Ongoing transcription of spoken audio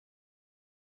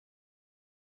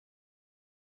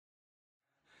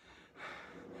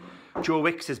Joe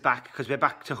Wicks is back because we're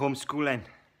back to homeschooling.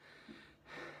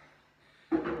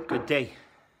 Good day.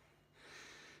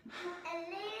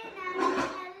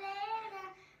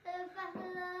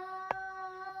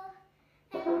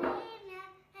 Are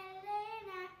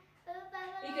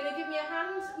you going to give me a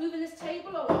hand moving this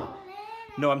table or what?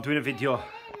 No, I'm doing a video.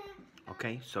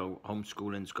 Okay, so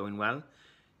homeschooling's going well.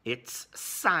 It's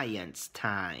science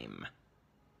time.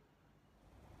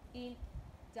 1,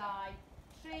 2,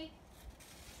 3.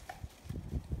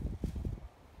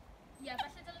 Ie,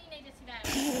 falle dylwn ni wneud y tu fewn.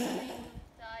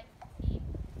 1, 2,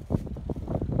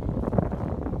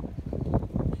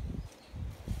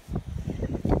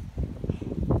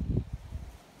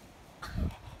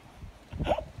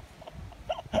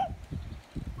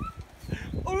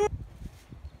 1.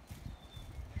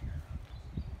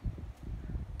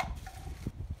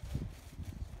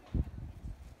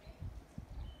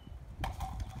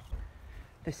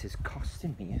 This is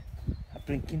costing me a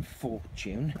blinking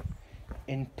fortune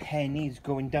in pennies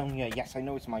going down here. Yes, I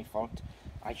know it's my fault.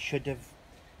 I should have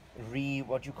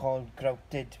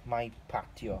grouted my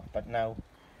patio, but now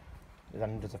there's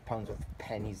hundreds of pounds of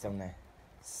pennies down there.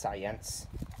 Science.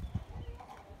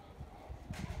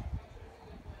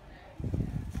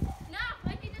 Na,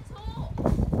 I need a talk.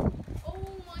 Oh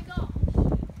my god.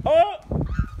 Oh!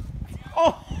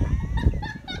 Oh!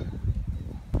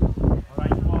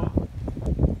 Alright, well.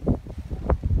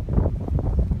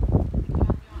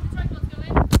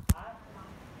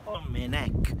 Oh, my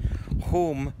neck.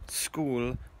 Home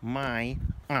school my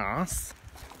ass.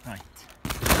 Right.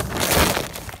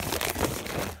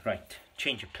 Right,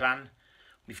 change of plan.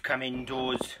 We've come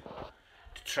indoors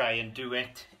to try and do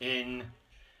it in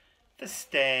the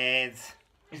stairs.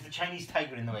 Is the Chinese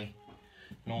tiger in the way?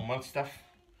 Normal stuff.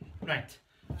 Right.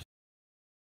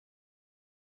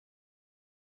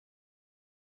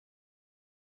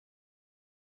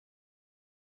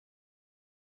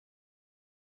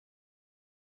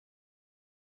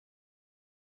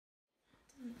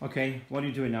 Okay, what are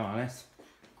you doing now, Alice?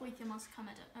 Gweithio mas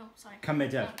cymryd. Oh, sorry.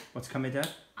 Cymryd. What's cymryd?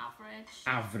 Average.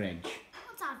 Average.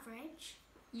 What's average?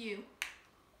 You.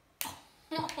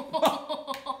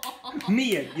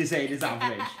 Me, you say it is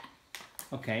average.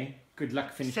 Okay, good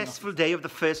luck finishing. Successful day of the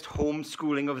first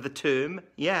homeschooling of the term.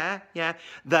 Yeah.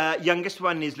 The youngest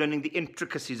one is learning the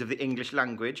intricacies of the English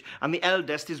language, and the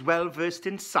eldest is well versed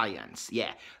in science.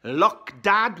 Yeah,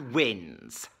 LockDad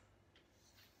wins.